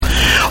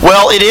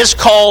Well, it is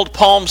called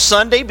Palm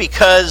Sunday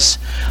because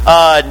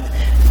the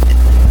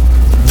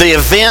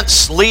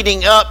events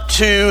leading up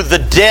to the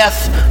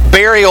death,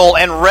 burial,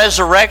 and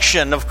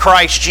resurrection of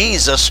Christ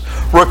Jesus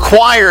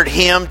required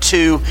him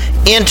to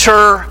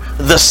enter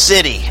the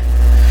city.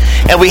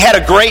 And we had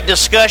a great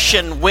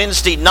discussion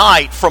Wednesday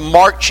night from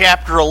Mark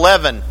chapter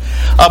 11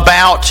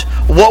 about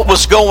what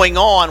was going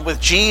on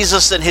with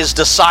Jesus and his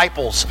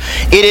disciples.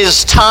 It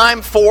is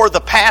time for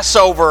the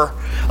Passover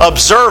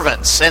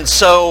observance, and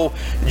so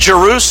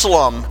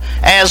Jerusalem,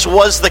 as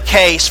was the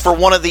case for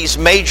one of these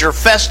major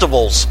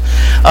festivals,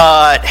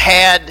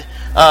 had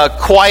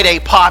quite a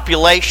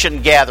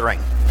population gathering.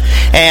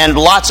 And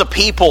lots of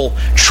people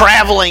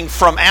traveling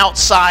from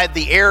outside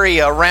the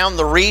area around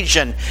the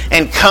region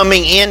and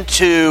coming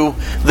into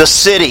the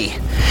city.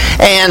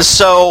 And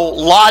so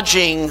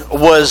lodging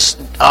was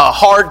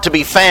hard to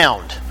be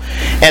found.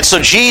 And so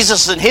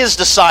Jesus and his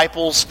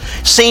disciples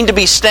seemed to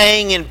be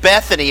staying in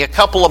Bethany a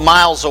couple of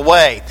miles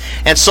away.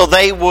 And so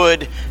they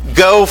would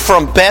go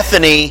from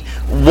Bethany,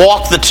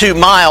 walk the 2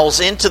 miles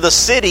into the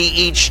city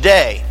each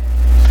day.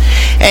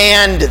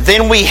 And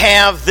then we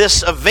have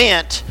this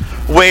event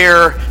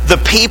where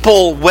the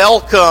people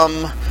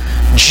welcome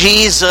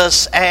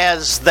Jesus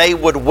as they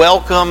would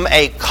welcome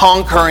a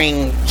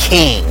conquering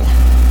king,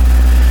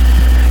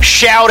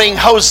 shouting,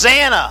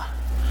 "Hosanna!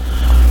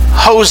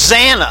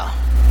 Hosanna!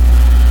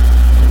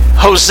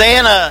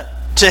 Hosanna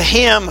to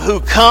him who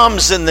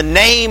comes in the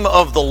name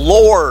of the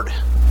Lord."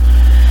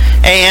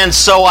 And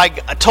so I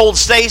told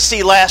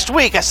Stacy last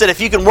week, I said, if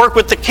you can work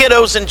with the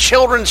kiddos in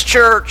children's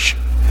church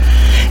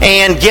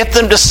and get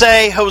them to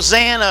say,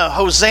 "Hosanna,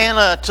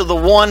 Hosanna to the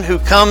one who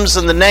comes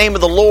in the name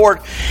of the Lord,"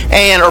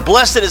 or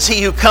 "Blessed is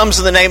he who comes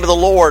in the name of the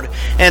Lord."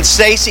 And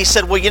Stacy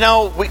said,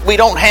 well, we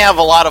don't have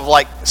a lot of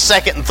like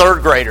second and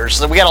third graders.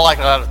 We got a lot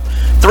of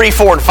 3,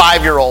 4, and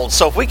 5-year-olds.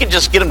 So if we can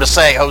just get them to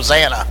say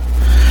 "Hosanna,"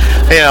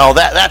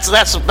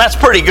 that's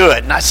pretty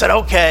good. And I said,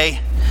 okay.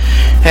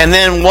 And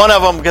then one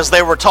of them, because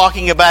they were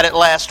talking about it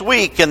last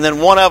week, and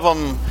then one of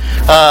them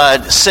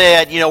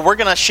said, we're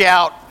going to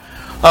shout,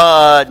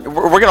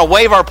 we're going to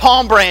wave our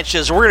palm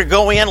branches. We're going to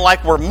go in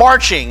like we're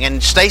marching.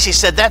 And Stacy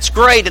said, that's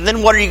great. And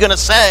then what are you going to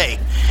say?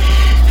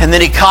 And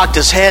then he cocked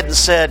his head and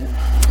said,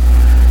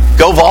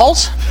 "Go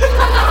Vols?"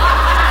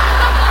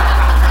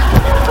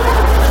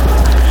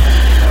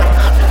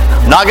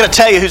 Not going to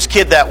tell you whose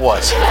kid that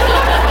was.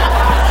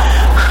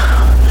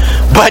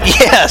 But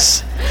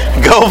yes,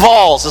 "Go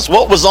Vols" is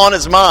what was on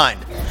his mind.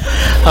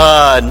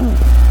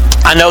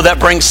 I know that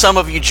brings some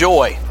of you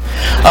joy.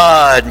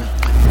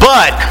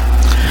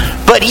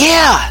 But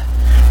yeah,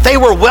 they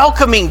were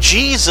welcoming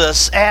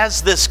Jesus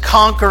as this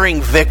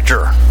conquering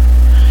victor.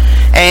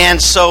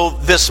 And so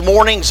this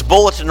morning's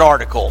bulletin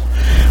article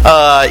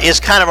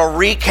is kind of a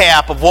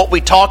recap of what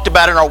we talked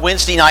about in our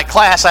Wednesday night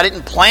class. I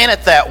didn't plan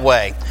it that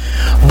way.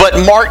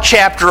 But Mark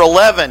chapter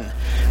 11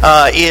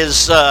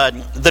 is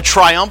the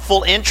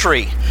triumphal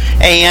entry.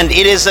 And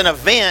it is an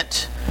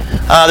event.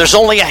 There's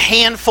only a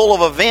handful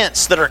of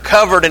events that are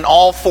covered in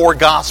all 4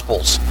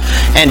 Gospels.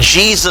 And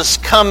Jesus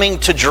coming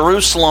to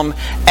Jerusalem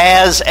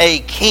as a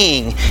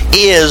king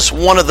is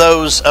one of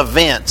those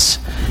events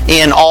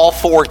in all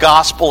 4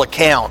 Gospel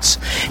accounts.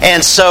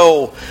 And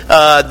so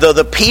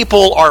the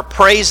people are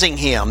praising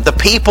him. The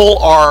people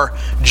are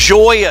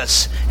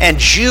joyous and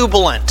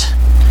jubilant.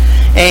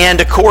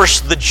 And of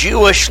course, the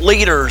Jewish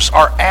leaders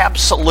are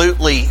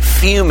absolutely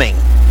fuming.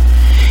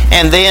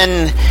 And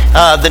then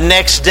the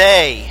next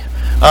day,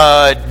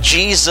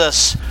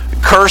 Jesus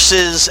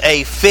curses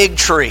a fig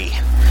tree.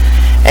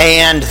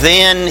 And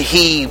then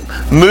he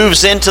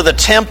moves into the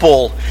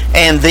temple,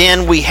 and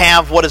then we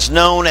have what is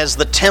known as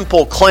the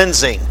temple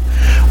cleansing,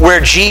 where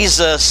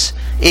Jesus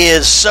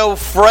is so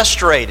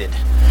frustrated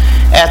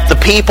at the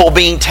people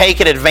being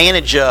taken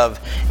advantage of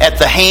at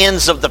the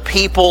hands of the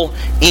people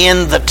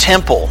in the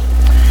temple.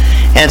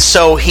 And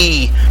so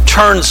he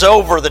turns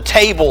over the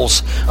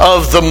tables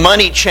of the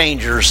money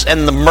changers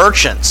and the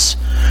merchants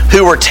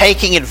who were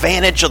taking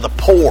advantage of the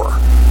poor.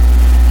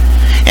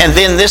 And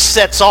then this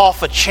sets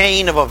off a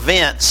chain of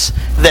events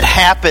that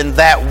happened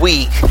that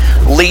week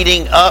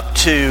leading up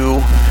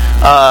to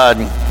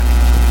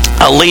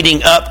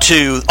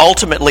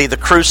ultimately the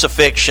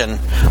crucifixion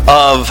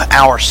of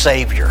our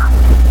Savior.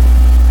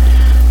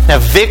 Now,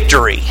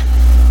 victory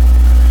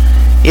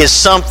is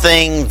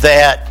something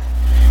that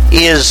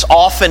is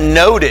often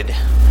noted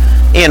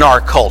in our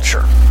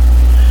culture.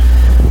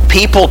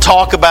 People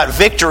talk about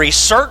victory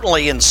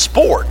certainly in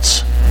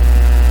sports,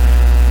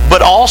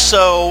 but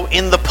also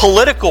in the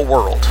political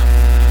world.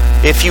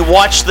 If you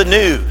watch the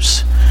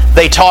news,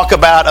 they talk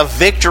about a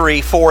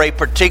victory for a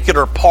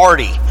particular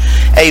party,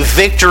 a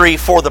victory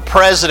for the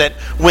president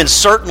when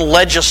certain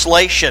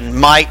legislation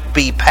might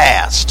be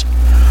passed,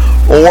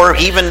 or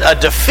even a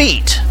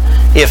defeat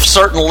if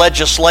certain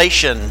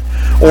legislation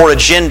or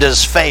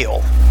agendas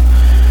fail.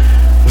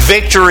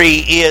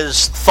 Victory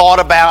is thought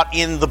about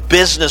in the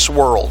business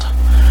world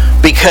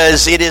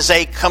because it is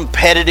a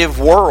competitive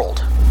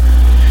world.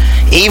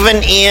 Even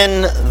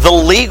in the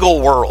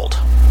legal world,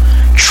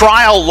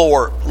 trial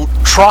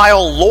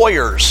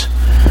lawyers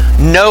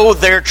know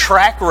their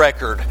track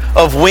record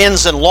of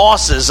wins and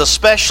losses,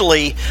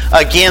 especially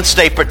against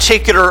a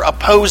particular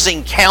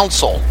opposing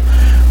counsel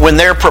when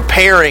they're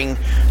preparing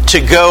to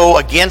go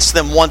against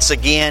them once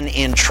again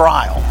in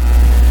trial.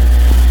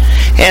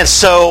 And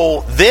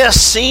so this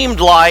seemed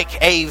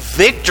like a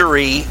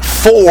victory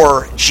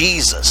for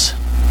Jesus.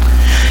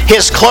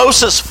 His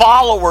closest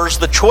followers,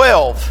 the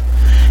 12,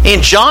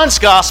 in John's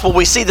Gospel,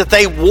 we see that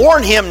they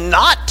warn him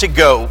not to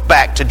go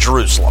back to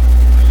Jerusalem.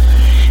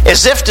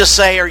 As if to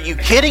say, are you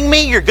kidding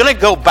me? You're going to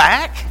go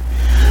back?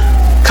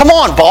 Come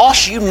on,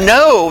 boss. You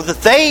know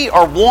that they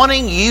are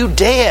wanting you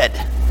dead.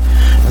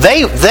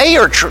 They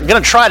are going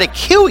to try to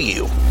kill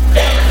you.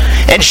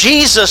 And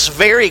Jesus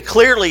very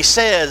clearly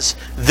says,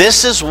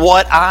 this is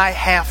what I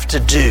have to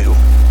do.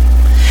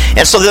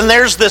 And so then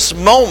there's this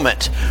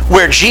moment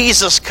where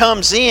Jesus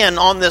comes in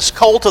on this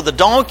colt of the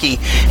donkey,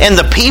 and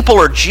the people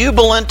are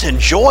jubilant and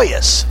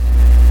joyous.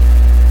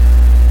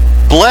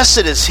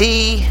 Blessed is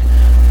he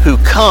who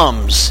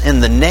comes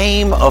in the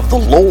name of the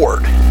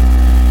Lord.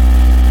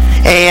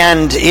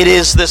 And it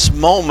is this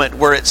moment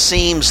where it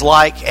seems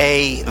like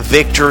a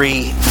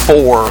victory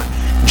for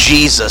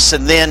Jesus.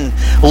 And then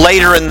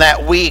later in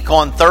that week,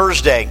 on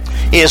Thursday,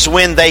 is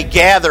when they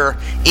gather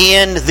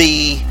in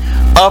the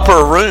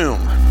upper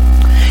room.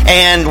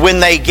 And when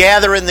they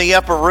gather in the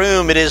upper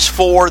room, it is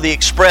for the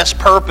express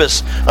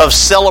purpose of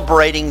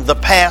celebrating the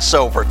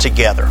Passover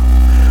together.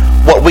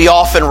 What we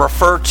often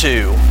refer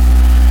to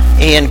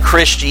in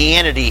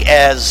Christianity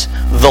as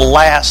the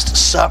Last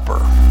Supper.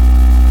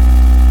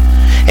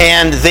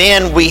 And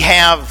then we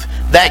have,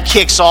 that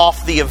kicks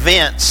off the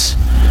events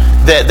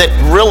that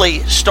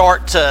really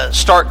start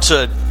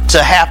to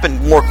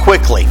happen more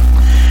quickly.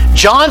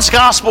 John's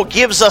Gospel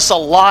gives us a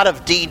lot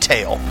of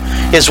detail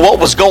as what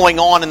was going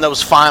on in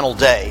those final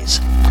days.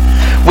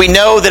 We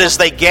know that as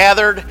they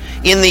gathered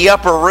in the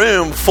upper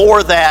room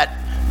for that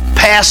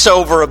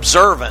Passover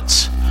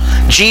observance,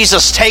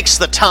 Jesus takes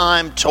the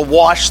time to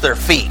wash their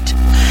feet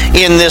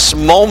in this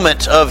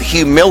moment of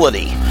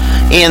humility,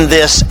 in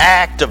this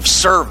act of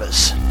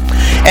service,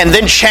 and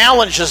then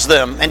challenges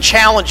them and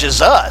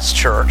challenges us,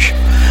 church,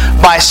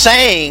 by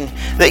saying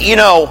that,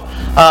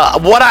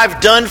 what I've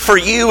done for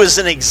you is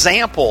an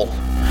example.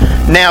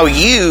 Now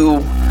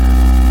you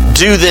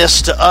do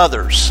this to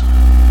others.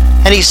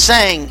 And he's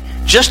saying,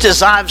 just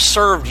as I've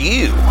served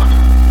you,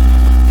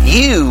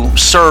 you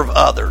serve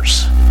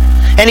others.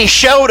 And he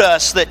showed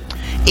us that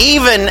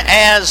even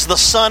as the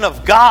Son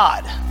of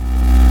God,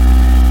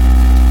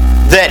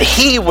 that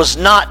he was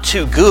not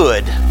too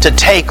good to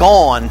take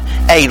on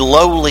a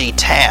lowly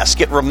task.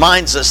 It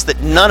reminds us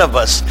that none of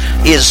us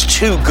is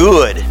too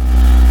good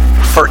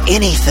for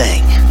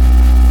anything.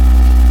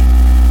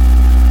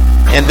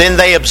 And then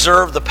they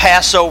observed the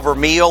Passover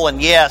meal,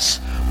 and yes,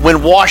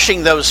 when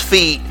washing those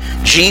feet,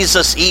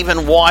 Jesus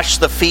even washed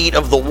the feet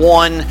of the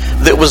one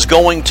that was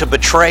going to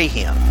betray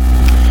him.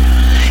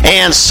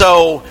 And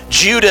so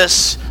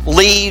Judas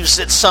leaves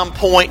at some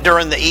point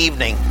during the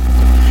evening,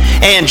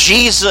 and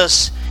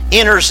Jesus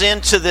enters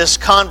into this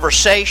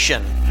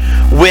conversation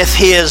with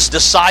his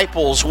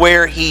disciples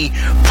where he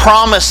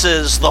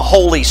promises the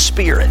Holy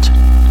Spirit.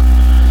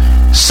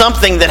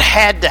 Something that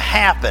had to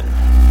happen,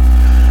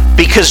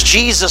 because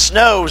Jesus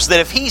knows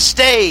that if he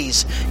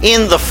stays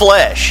in the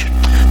flesh,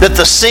 that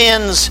the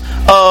sins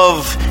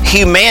of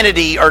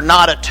humanity are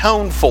not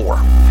atoned for.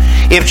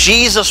 If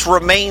Jesus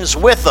remains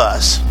with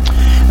us,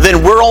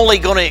 then we're only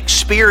going to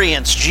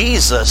experience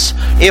Jesus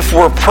if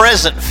we're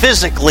present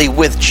physically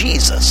with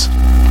Jesus.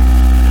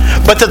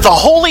 But that the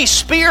Holy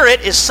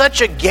Spirit is such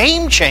a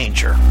game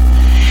changer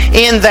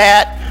in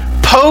that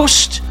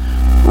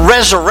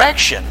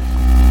post-resurrection,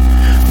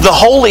 the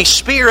Holy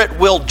Spirit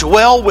will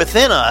dwell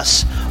within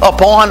us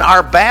upon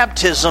our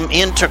baptism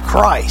into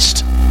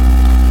Christ.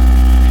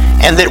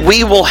 And that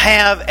we will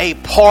have a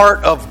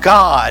part of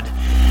God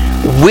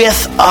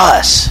with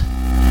us,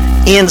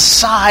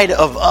 inside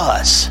of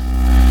us,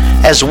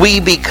 as we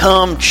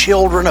become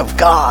children of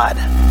God.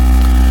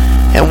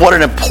 And what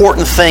an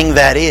important thing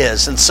that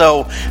is. And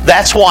so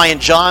that's why in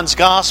John's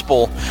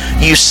Gospel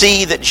you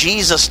see that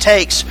Jesus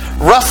takes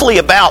roughly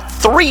about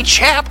 3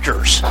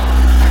 chapters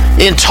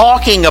in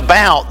talking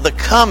about the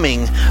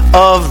coming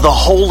of the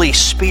Holy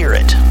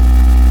Spirit.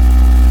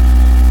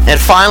 And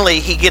finally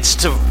he gets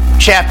to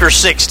chapter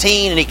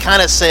 16 and he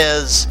kind of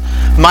says,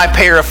 my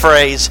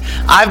paraphrase,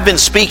 I've been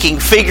speaking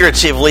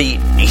figuratively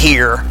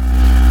here,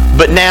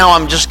 but now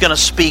I'm just going to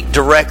speak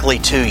directly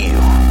to you.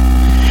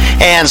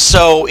 And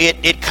so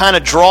it kind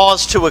of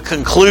draws to a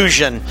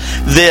conclusion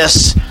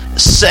this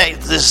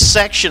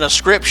section of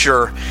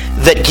Scripture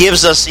that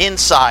gives us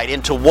insight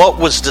into what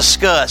was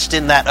discussed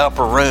in that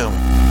upper room.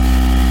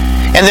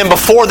 And then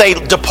before they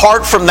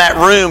depart from that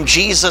room,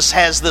 Jesus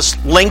has this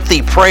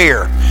lengthy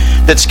prayer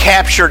that's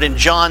captured in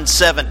John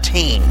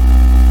 17.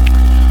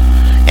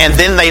 And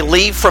then they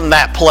leave from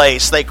that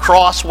place. They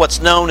cross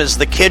what's known as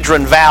the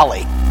Kidron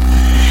Valley.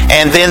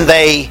 And then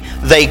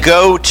they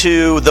go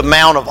to the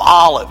Mount of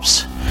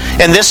Olives.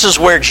 And this is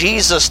where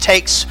Jesus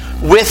takes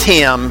with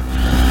him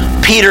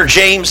Peter,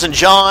 James, and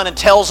John and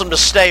tells them to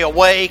stay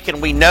awake.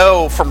 And we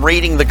know from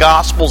reading the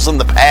Gospels in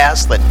the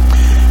past that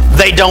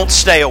they don't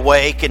stay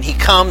awake. And he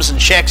comes and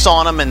checks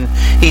on them, and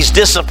he's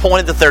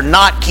disappointed that they're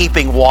not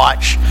keeping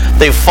watch.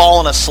 They've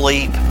fallen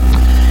asleep.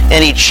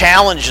 And he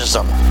challenges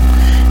them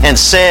and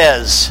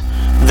says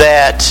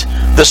that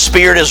the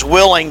spirit is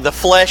willing, the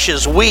flesh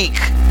is weak.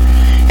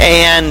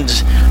 And,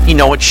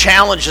 it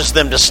challenges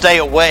them to stay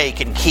awake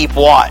and keep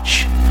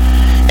watch.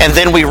 And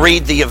then we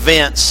read the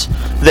events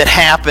that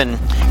happen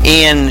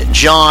in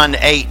John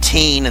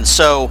 18. And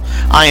so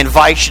I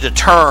invite you to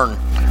turn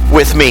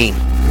with me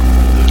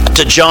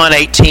to John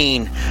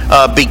 18,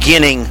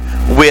 beginning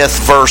with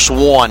verse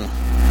 1.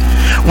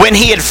 When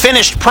he had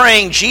finished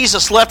praying,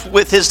 Jesus left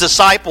with his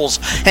disciples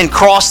and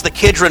crossed the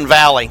Kidron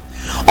Valley.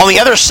 On the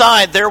other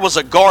side there was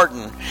a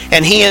garden,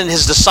 and he and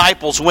his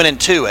disciples went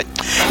into it.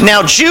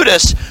 Now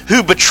Judas,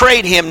 who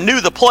betrayed him,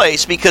 knew the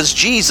place because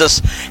Jesus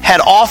had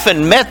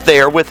often met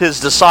there with his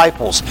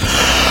disciples.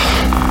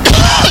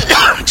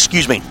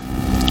 Excuse me.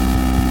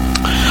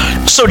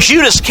 So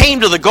Judas came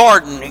to the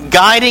garden,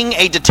 guiding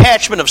a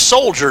detachment of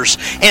soldiers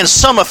and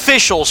some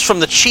officials from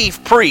the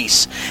chief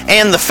priests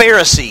and the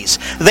Pharisees.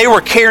 They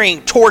were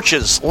carrying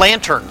torches,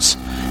 lanterns,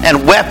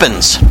 and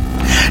weapons.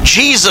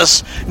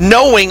 Jesus,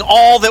 knowing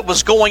all that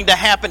was going to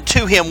happen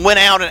to him, went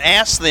out and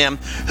asked them,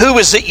 "Who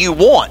is it you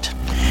want?"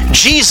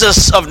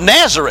 "Jesus of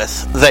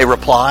Nazareth," they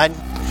replied.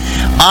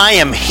 "I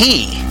am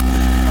he,"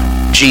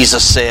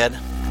 Jesus said.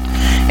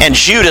 And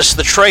Judas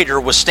the traitor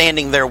was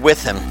standing there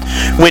with him.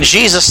 When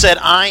Jesus said,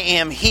 "I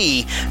am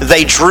he,"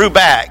 they drew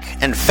back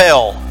and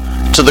fell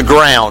to the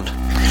ground.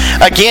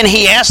 Again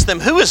he asked them,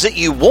 "Who is it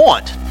you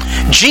want?"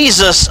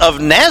 "Jesus of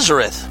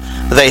Nazareth,"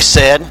 they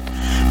said.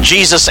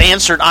 Jesus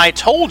answered, "I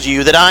told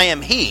you that I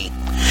am he.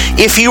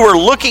 If you were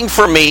looking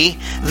for me,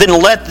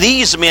 then let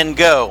these men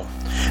go."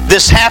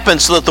 This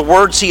happened so that the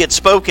words he had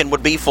spoken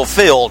would be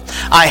fulfilled.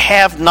 "I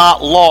have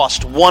not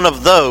lost one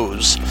of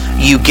those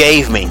you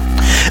gave me."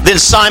 Then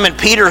Simon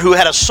Peter, who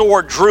had a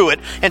sword, drew it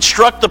and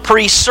struck the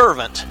priest's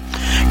servant,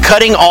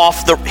 cutting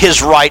off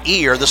his right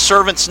ear. The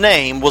servant's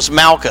name was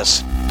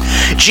Malchus.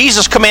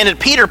 Jesus commanded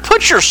Peter,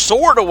 "Put your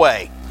sword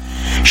away.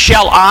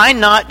 Shall I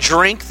not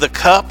drink the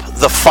cup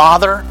the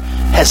Father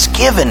has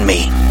given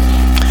me?"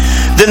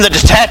 Then the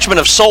detachment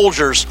of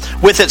soldiers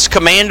with its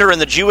commander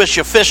and the Jewish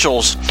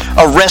officials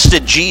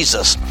arrested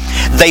Jesus.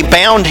 They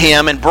bound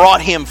him and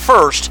brought him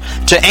first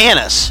to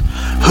Annas,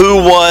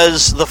 who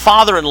was the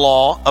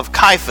father-in-law of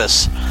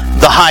Caiaphas,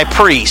 the high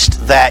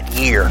priest that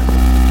year.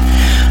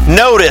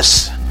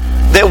 Notice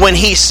that when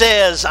he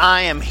says,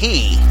 "I am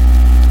he,"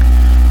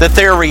 that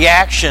their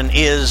reaction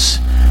is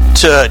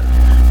to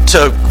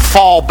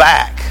fall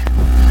back,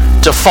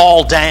 to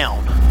fall down.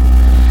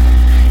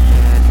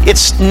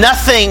 It's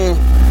nothing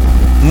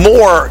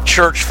more,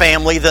 church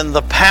family, than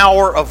the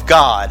power of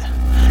God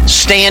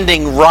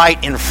standing right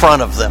in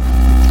front of them.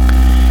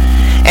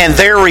 And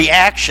their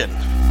reaction,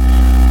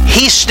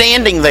 he's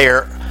standing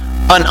there,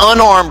 an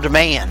unarmed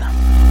man.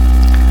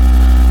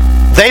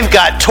 They've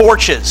got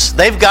torches,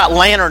 they've got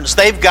lanterns,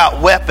 they've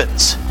got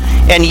weapons,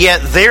 and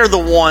yet they're the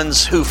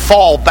ones who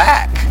fall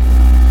back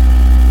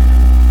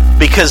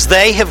because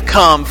they have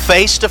come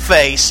face to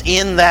face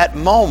in that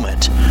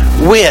moment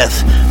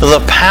with the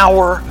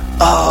power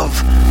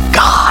of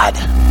God.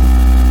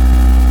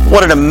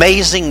 What an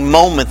amazing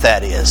moment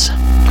that is,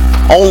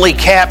 only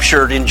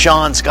captured in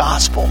John's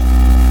Gospel.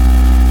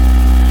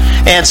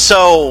 And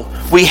so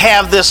we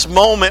have this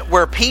moment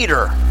where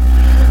Peter,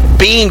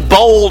 being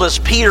bold as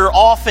Peter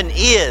often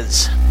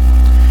is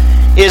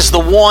the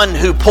one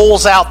who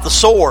pulls out the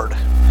sword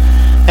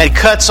and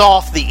cuts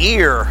off the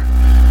ear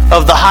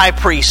of the high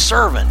priest's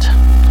servant.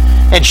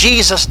 And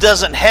Jesus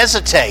doesn't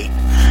hesitate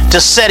to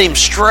set him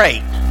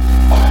straight.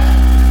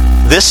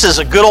 This is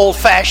a good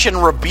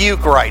old-fashioned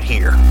rebuke right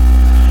here.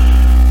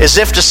 As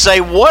if to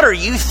say, what are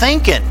you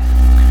thinking?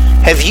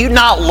 Have you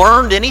not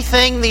learned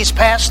anything these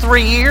past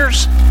 3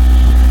 years?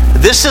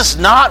 This is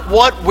not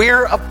what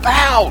we're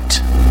about.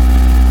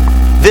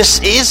 This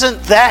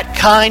isn't that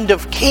kind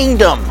of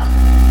kingdom.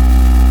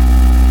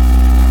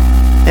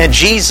 And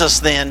Jesus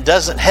then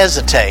doesn't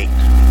hesitate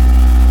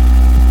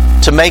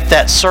to make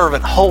that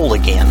servant whole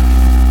again,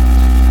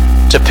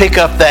 to pick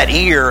up that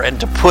ear and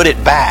to put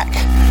it back,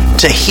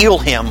 to heal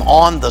him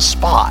on the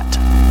spot.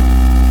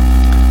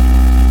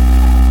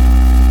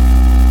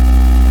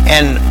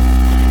 And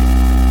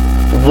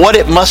what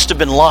it must have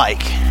been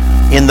like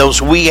in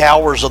those wee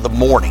hours of the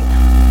morning,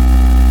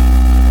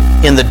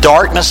 in the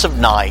darkness of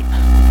night,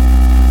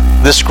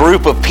 this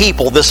group of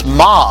people, this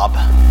mob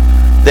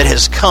that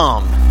has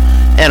come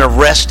and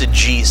arrested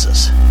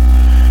Jesus.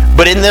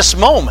 But in this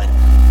moment,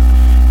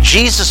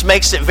 Jesus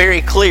makes it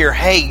very clear,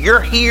 hey,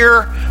 you're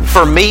here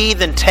for me,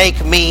 then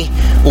take me,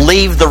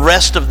 leave the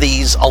rest of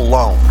these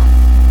alone.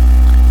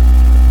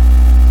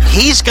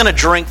 He's going to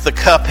drink the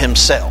cup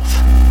himself.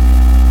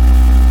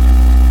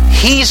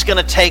 He's going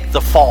to take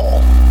the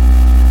fall.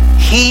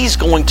 He's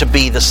going to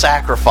be the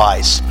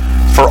sacrifice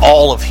for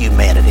all of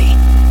humanity.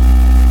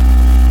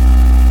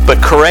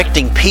 But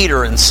correcting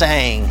Peter and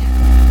saying,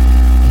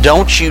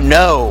 don't you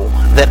know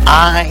that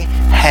I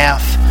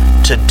have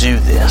to do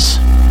this?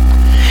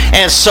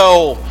 And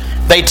so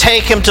they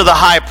take him to the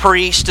high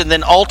priest, and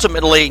then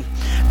ultimately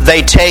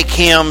they take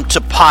him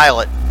to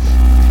Pilate.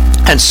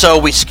 And so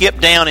we skip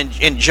down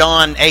in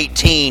John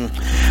 18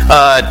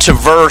 to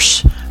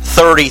verse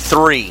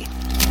 33.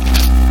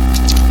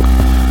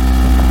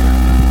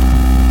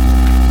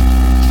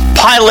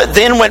 Pilate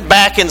then went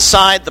back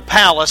inside the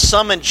palace,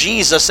 summoned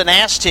Jesus, and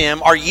asked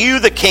him, "Are you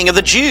the king of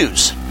the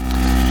Jews?"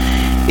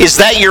 "Is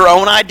that your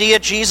own idea?"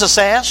 Jesus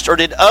asked, "or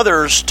did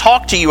others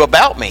talk to you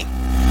about me?"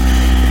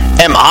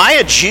 "Am I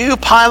a Jew?"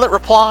 Pilate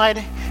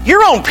replied.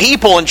 "Your own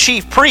people and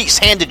chief priests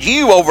handed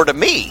you over to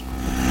me.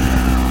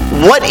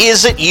 What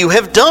is it you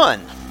have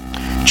done?"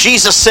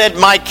 Jesus said,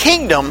 "My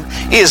kingdom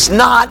is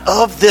not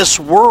of this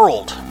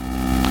world.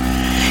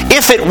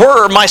 If it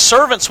were, my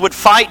servants would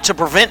fight to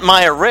prevent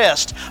my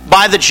arrest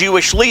by the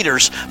Jewish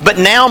leaders, but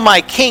now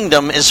my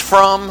kingdom is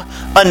from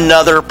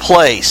another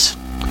place."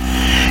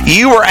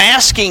 "You are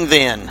asking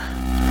then,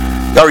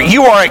 or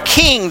you are a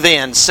king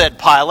then," said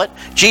Pilate.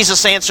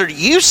 Jesus answered,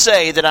 "You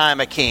say that I am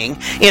a king.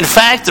 In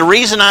fact, the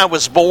reason I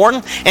was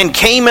born and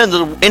came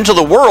into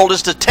the world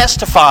is to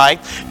testify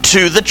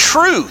to the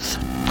truth.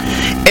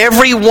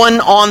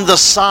 Everyone on the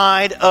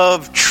side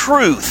of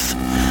truth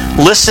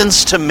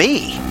listens to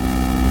me."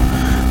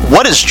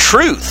 "What is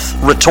truth?"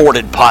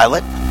 retorted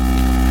Pilate.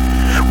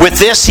 With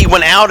this he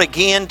went out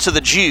again to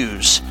the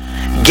Jews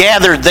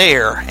gathered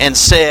there and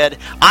said,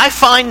 "I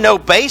find no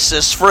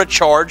basis for a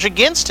charge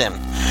against him.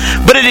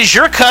 But it is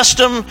your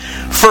custom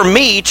for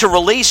me to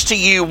release to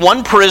you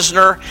one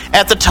prisoner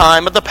at the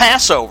time of the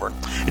Passover.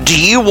 Do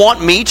you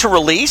want me to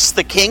release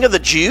the king of the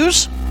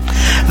Jews?"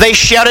 They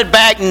shouted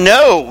back,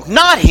 "No,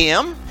 not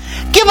him.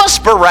 Give us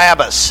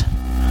Barabbas."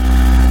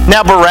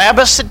 Now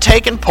Barabbas had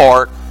taken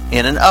part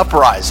in an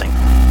uprising.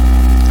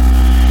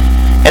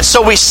 And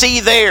so we see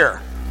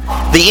there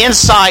the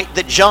insight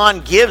that John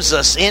gives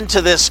us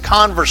into this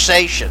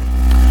conversation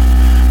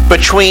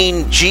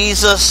between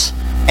Jesus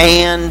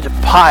and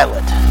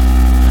Pilate.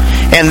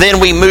 And then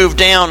we move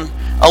down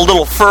a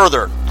little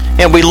further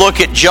and we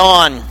look at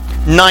John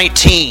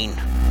 19,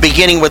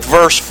 beginning with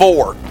verse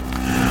 4.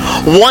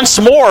 Once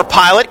more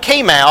Pilate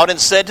came out and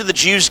said to the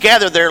Jews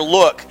gathered there,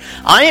 "Look,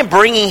 I am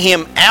bringing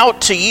him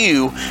out to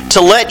you to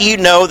let you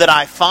know that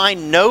I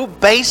find no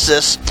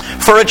basis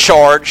for a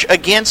charge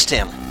against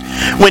him."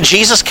 When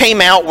Jesus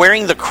came out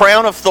wearing the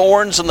crown of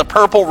thorns and the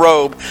purple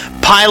robe,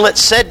 Pilate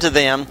said to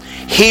them,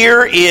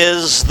 "Here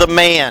is the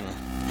man."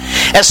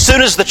 As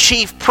soon as the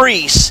chief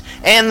priests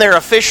and their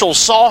officials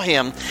saw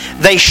him,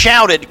 they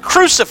shouted,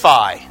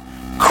 "Crucify!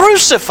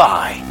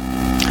 Crucify!"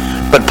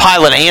 But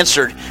Pilate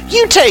answered,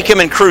 "You take him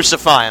and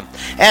crucify him.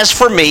 As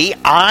for me,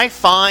 I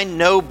find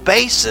no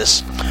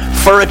basis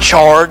for a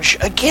charge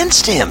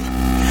against him."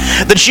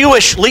 The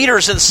Jewish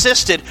leaders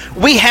insisted,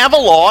 "We have a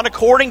law, and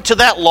according to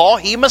that law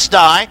he must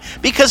die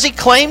because he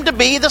claimed to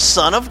be the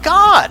Son of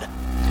God."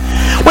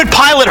 When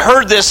Pilate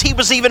heard this, he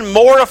was even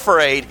more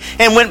afraid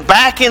and went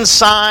back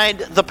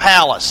inside the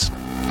palace.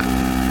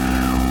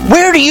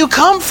 "Where do you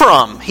come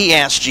from?" he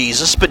asked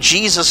Jesus, but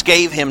Jesus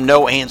gave him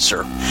no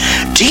answer.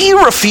 "Do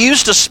you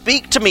refuse to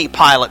speak to me?"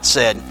 Pilate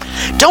said.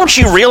 "Don't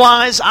you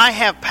realize I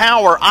have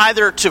power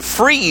either to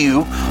free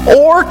you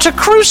or to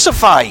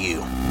crucify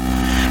you?"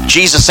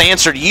 Jesus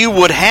answered, "You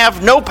would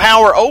have no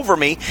power over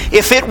me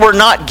if it were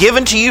not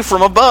given to you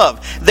from above.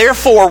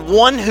 Therefore,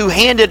 one who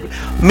handed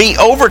me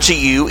over to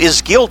you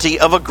is guilty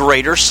of a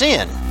greater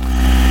sin."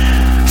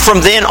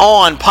 From then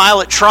on,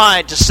 Pilate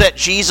tried to set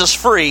Jesus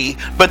free,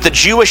 but the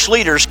Jewish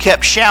leaders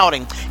kept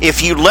shouting,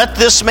 "If you let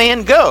this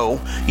man go,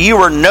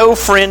 you are no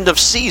friend of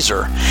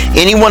Caesar.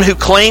 Anyone who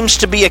claims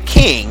to be a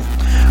king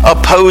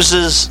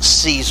opposes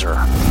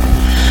Caesar."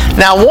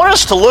 Now, I want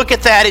us to look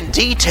at that in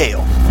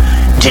detail.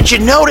 Did you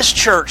notice,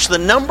 church, the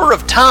number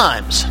of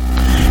times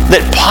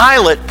that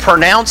Pilate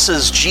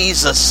pronounces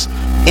Jesus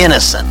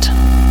innocent?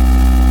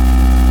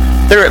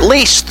 There are at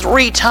least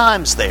 3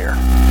 times there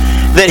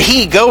that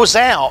he goes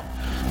out,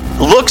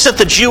 looks at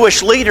the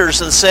Jewish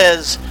leaders and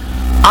says,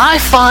 "I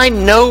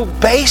find no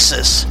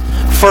basis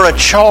for a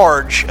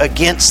charge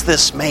against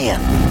this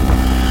man."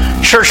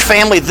 Church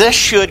family, this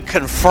should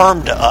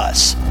confirm to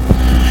us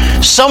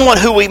someone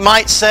who we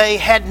might say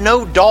had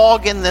no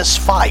dog in this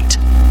fight.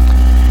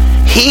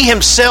 He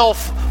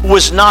himself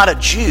was not a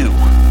Jew.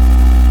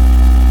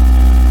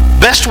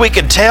 Best we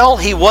could tell,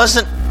 he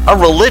wasn't a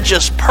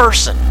religious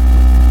person.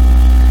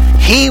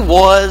 He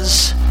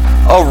was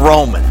a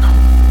Roman.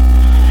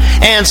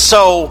 And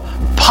so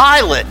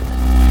Pilate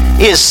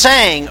is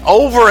saying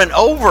over and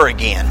over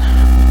again,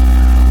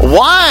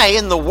 "Why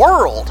in the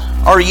world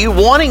are you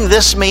wanting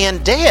this man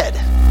dead?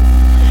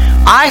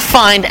 I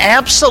find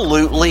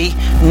absolutely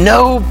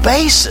no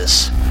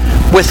basis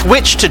with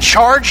which to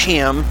charge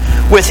him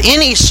with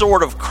any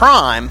sort of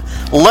crime,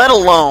 let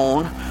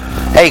alone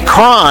a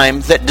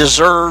crime that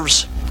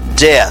deserves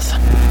death."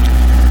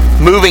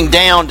 Moving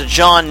down to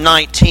John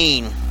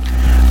 19,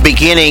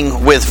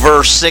 beginning with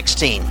verse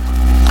 16.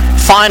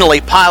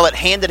 Finally, Pilate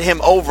handed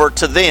him over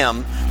to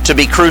them to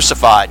be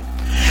crucified.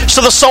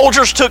 So the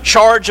soldiers took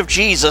charge of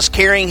Jesus,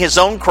 carrying his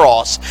own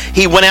cross.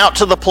 He went out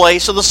to the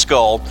place of the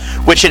skull,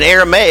 which in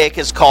Aramaic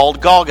is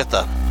called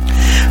Golgotha.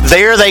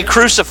 There they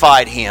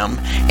crucified him,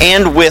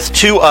 and with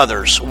two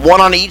others, one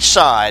on each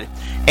side,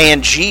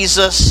 and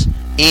Jesus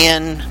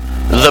in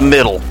the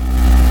middle.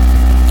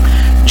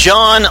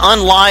 John,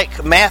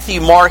 unlike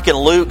Matthew, Mark, and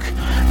Luke,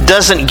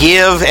 doesn't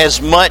give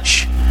as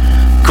much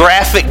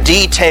graphic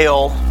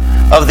detail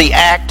of the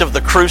act of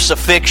the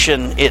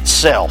crucifixion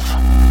itself.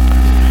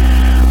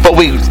 But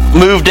we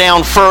move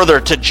down further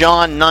to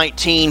John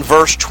 19,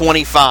 verse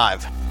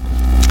 25.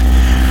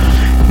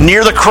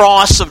 Near the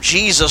cross of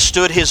Jesus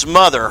stood his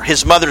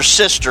mother's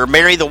sister,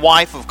 Mary the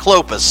wife of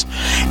Clopas,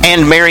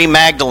 and Mary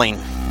Magdalene.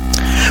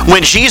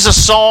 When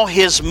Jesus saw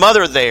his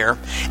mother there,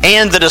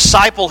 and the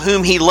disciple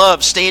whom he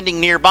loved standing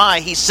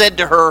nearby, he said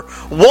to her,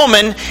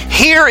 "Woman,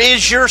 here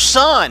is your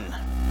son."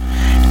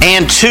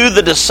 And to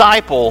the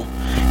disciple,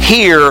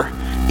 "Here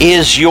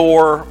is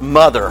your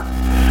mother."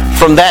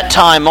 From that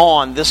time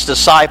on, this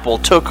disciple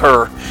took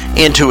her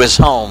into his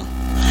home.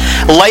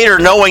 Later,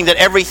 knowing that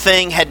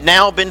everything had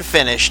now been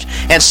finished,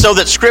 and so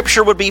that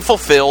Scripture would be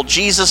fulfilled,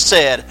 Jesus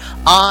said,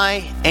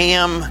 "I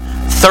am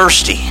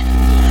thirsty."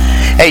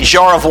 A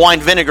jar of wine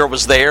vinegar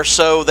was there,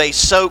 so they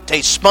soaked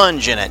a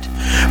sponge in it,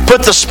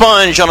 put the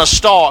sponge on a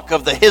stalk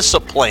of the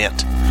hyssop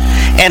plant,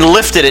 and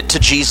lifted it to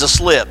Jesus'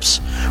 lips.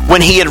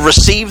 When he had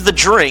received the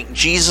drink,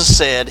 Jesus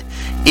said,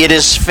 "It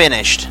is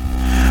finished."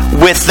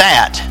 With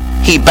that,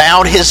 he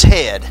bowed his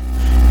head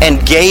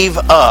and gave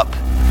up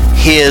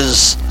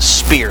his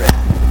spirit.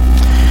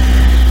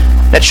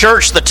 Now,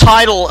 church, the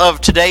title of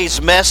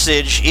today's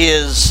message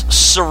is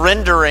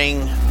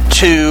Surrendering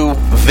to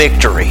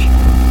Victory.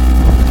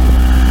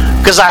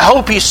 Because I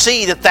hope you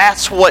see that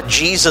that's what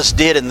Jesus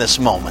did in this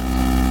moment.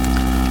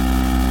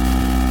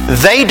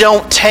 They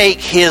don't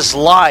take his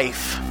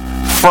life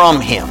from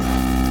him.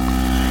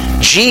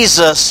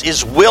 Jesus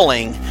is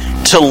willing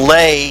to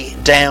lay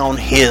down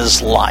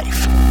his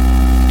life.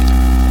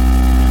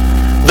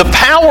 The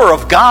power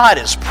of God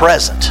is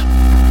present.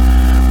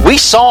 We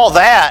saw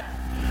that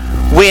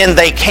when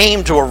they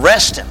came to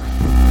arrest him.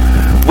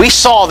 We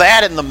saw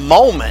that in the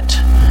moment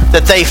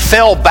that they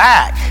fell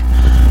back,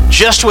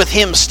 just with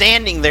him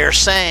standing there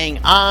saying,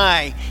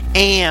 "I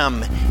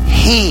am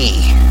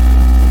he."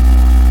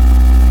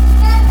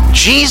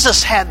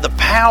 Jesus had the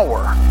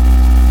power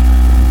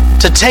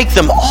to take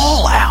them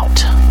all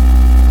out.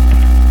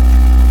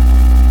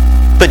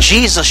 But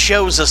Jesus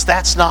shows us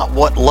that's not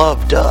what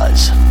love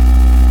does.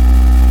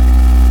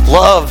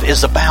 Love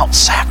is about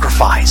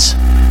sacrifice.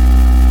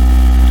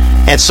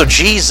 And so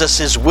Jesus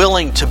is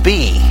willing to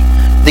be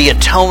the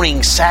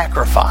atoning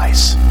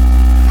sacrifice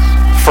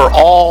for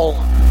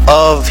all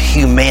of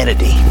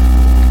humanity.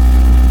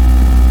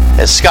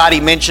 As Scotty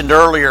mentioned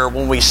earlier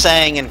when we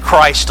sang "In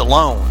Christ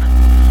Alone,"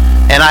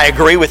 and I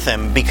agree with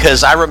him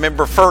because I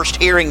remember first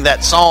hearing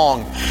that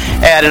song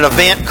at an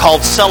event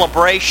called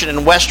Celebration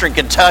in Western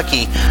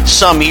Kentucky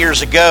some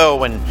years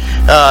ago, and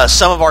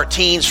some of our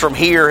teens from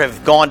here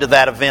have gone to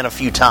that event a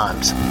few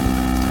times.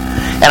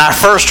 And I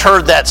first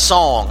heard that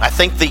song, I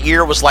think the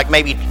year was like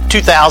maybe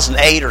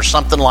 2008 or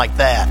something like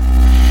that.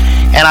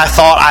 And I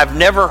thought, I've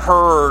never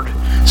heard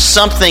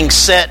something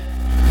set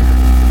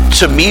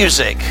to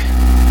music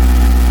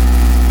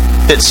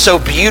that so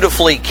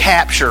beautifully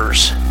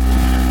captures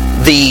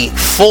the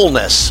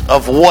fullness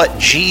of what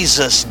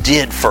Jesus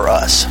did for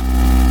us.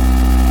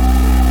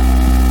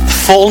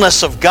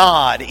 Fullness of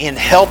God in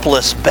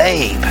helpless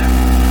babe.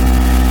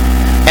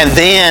 And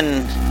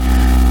then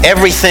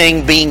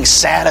everything being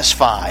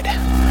satisfied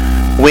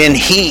when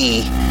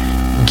he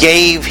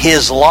gave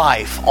his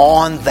life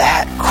on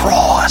that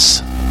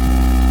cross.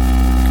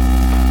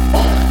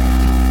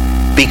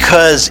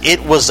 Because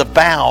it was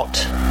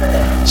about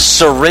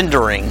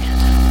surrendering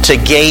to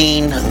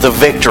gain the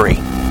victory.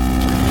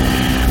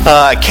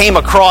 I came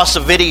across a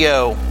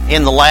video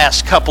in the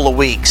last couple of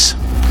weeks,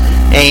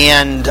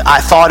 and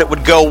I thought it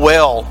would go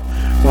well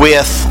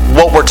with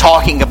what we're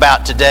talking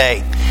about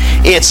today.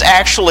 It's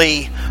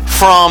actually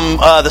from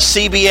the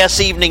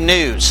CBS Evening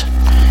News,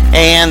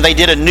 and they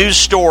did a news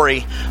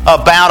story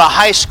about a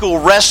high school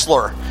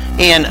wrestler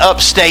in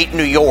upstate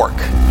New York.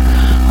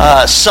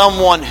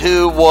 Someone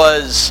who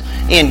was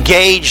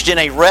engaged in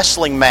a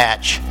wrestling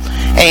match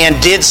and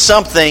did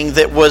something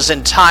that was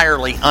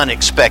entirely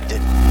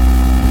unexpected.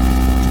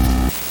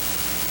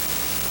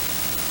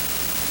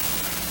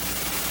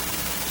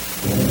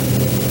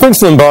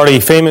 Prince Lombardi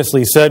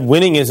famously said,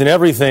 "Winning isn't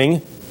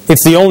everything,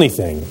 it's the only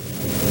thing."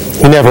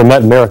 He never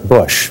met Merrick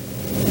Bush,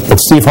 but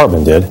Steve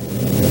Hartman did,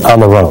 on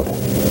the road.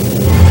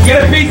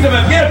 Get a piece of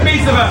him! Get a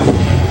piece of him!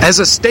 As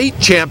a state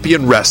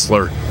champion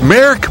wrestler,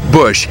 Merrick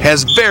Bush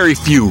has very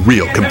few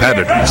real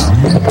competitors.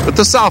 But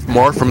the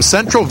sophomore from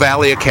Central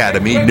Valley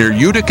Academy near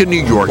Utica,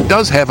 New York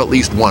does have at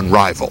least one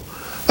rival,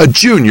 a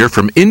junior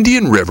from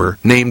Indian River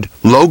named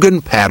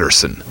Logan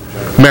Patterson.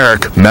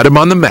 Merrick met him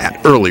on the mat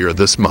earlier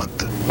this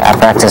month. I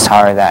practiced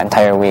hard that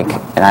entire week,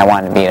 and I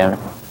wanted to beat him.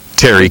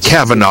 Terry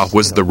Kavanaugh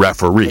was the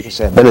referee.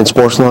 Been in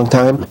sports a long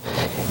time,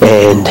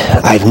 And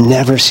I've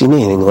never seen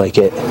anything like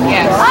it.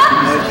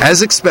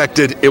 As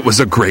expected, it was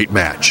a great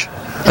match.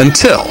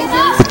 Until,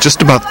 with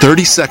just about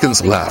 30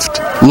 seconds left,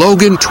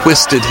 Logan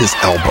twisted his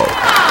elbow.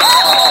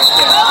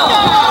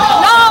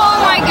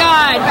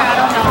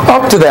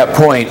 Up to that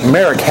point,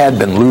 Merrick had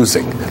been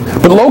losing.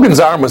 But Logan's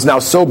arm was now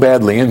so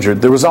badly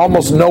injured, there was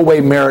almost no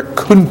way Merrick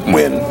couldn't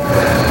win.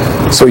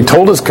 So he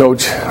told his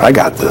coach, "I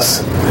got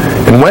this,"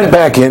 and went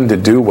back in to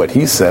do what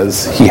he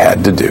says he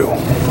had to do.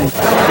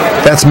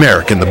 That's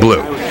Merrick in the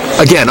blue.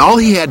 Again, all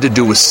he had to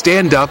do was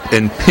stand up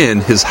and pin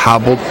his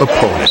hobbled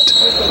opponent.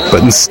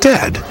 But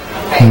instead,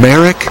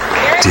 Merrick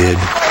did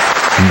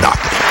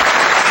nothing.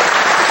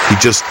 He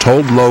just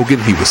told Logan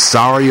he was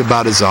sorry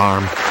about his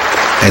arm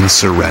and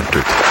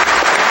surrendered.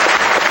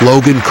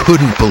 Logan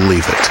couldn't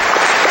believe it.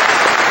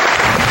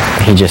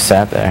 He just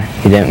sat there.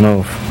 He didn't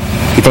move.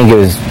 You think it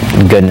was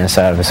goodness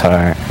out of his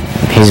heart.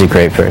 He's a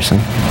great person.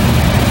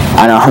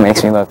 I know it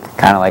makes me look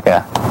kind of like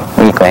a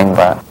weakling,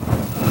 but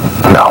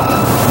No.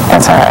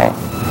 that's all right.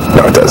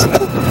 No, it doesn't.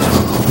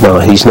 No,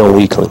 he's no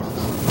weakling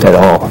at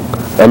all.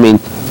 I mean,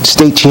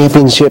 state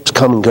championships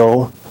come and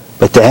go,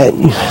 but that,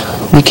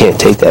 you can't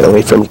take that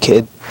away from a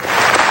kid.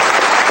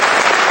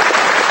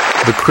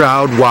 The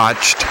crowd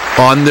watched,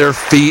 on their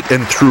feet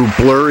and through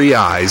blurry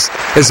eyes,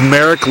 as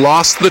Merrick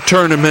lost the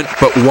tournament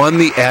but won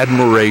the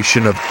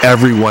admiration of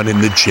everyone in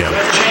the gym.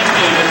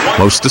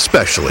 Most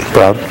especially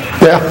Bob?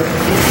 Yeah.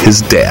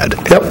 his dad,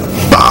 Yep.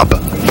 Bob.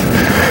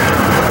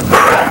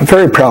 I'm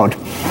very proud.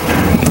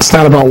 It's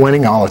not about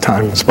winning all the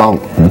time. It's about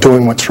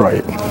doing what's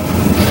right.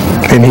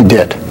 And he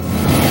did.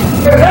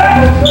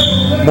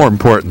 More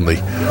importantly,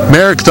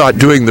 Merrick thought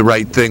doing the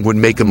right thing would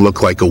make him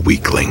look like a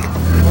weakling.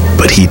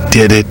 But he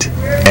did it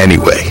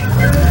anyway.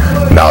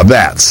 Now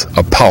that's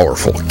a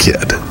powerful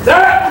kid.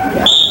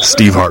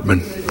 Steve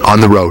Hartman,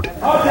 on the road,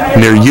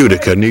 near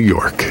Utica, New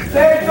York.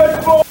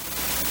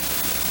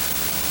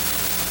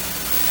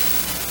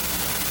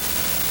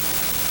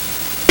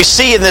 We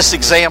see in this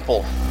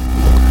example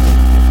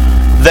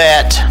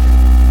that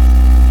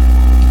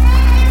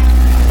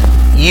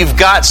you've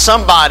got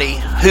somebody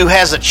who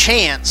has a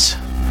chance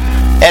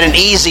at an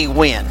easy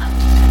win.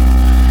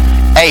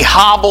 A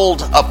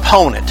hobbled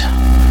opponent,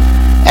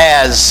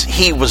 as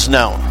he was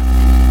known.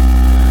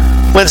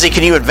 Lindsay,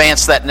 can you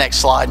advance that next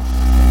slide?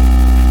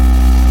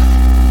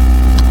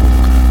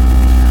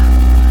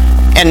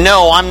 And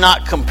no, I'm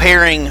not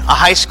comparing a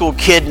high school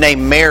kid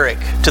named Merrick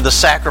to the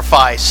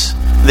sacrifice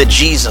that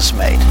Jesus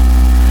made.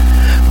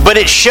 But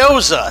it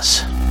shows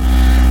us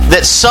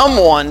that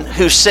someone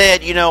who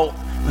said,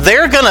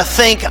 they're going to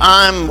think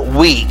I'm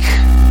weak,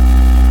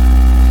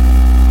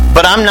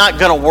 but I'm not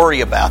going to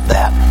worry about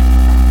that.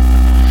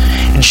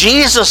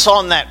 Jesus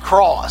on that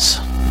cross,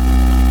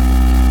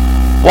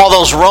 while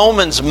those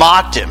Romans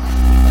mocked him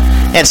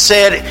and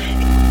said,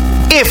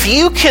 if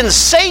you can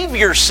save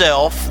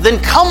yourself, then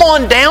come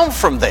on down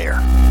from there.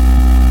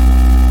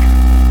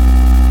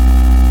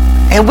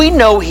 And we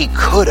know he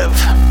could have.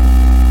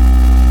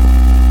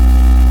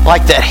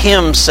 Like that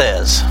hymn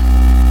says,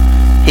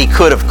 he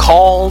could have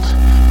called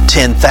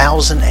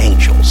 10,000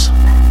 angels.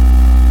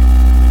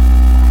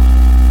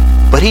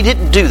 But he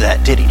didn't do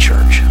that, did he,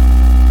 church?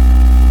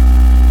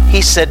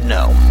 He said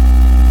no.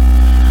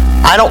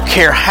 I don't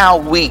care how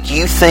weak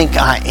you think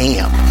I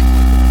am.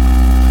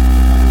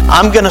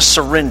 I'm going to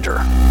surrender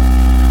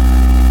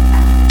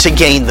to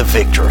gain the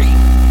victory.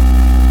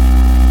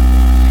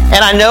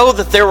 And I know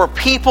that there were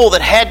people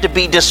that had to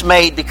be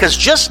dismayed because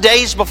just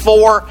days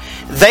before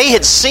they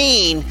had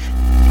seen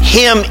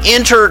him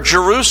enter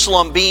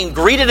Jerusalem being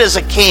greeted as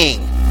a king.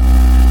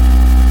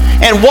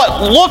 And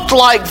what looked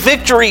like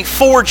victory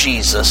for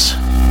Jesus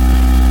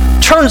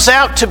turns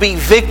out to be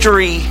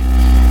victory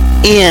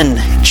in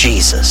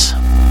Jesus.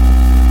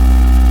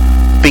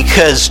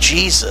 Because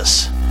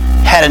Jesus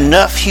had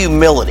enough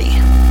humility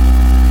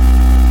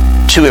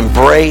to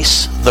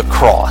embrace the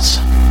cross.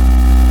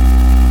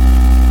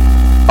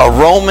 A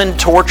Roman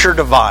torture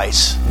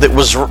device that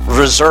was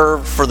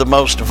reserved for the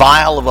most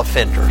vile of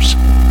offenders.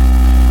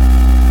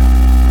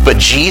 But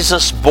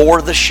Jesus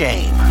bore the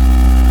shame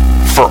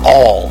for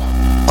all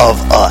of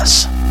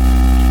us.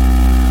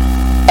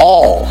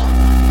 All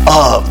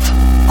of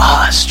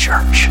us,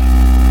 church.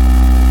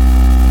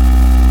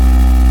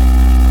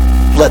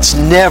 Let's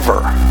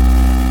never,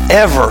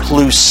 ever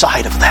lose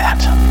sight of that.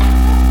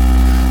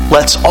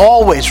 Let's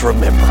always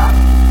remember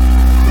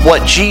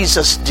what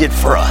Jesus did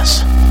for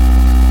us.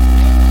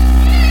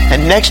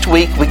 And next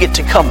week we get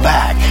to come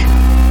back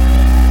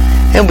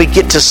and we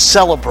get to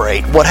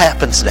celebrate what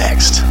happens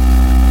next.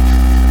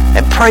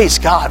 And praise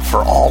God for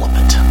all of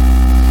it.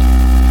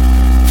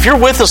 If you're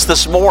with us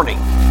this morning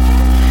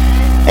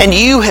and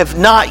you have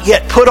not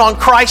yet put on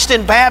Christ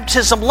in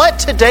baptism, let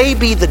today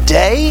be the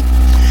day.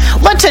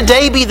 Let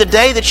today be the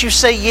day that you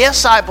say,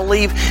 yes, I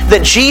believe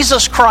that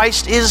Jesus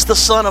Christ is the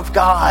Son of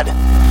God.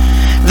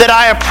 That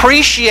I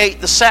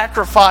appreciate the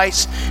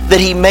sacrifice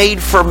that He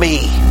made for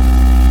me.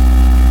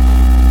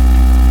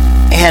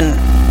 And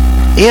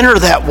enter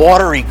that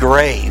watery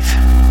grave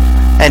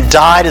and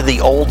die to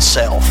the old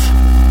self.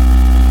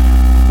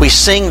 We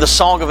sing the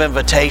song of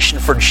invitation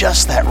for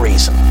just that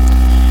reason.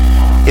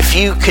 If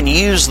you can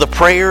use the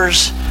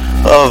prayers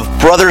of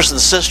brothers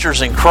and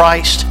sisters in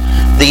Christ,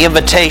 the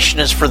invitation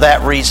is for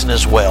that reason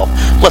as well.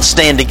 Let's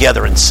stand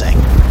together and sing.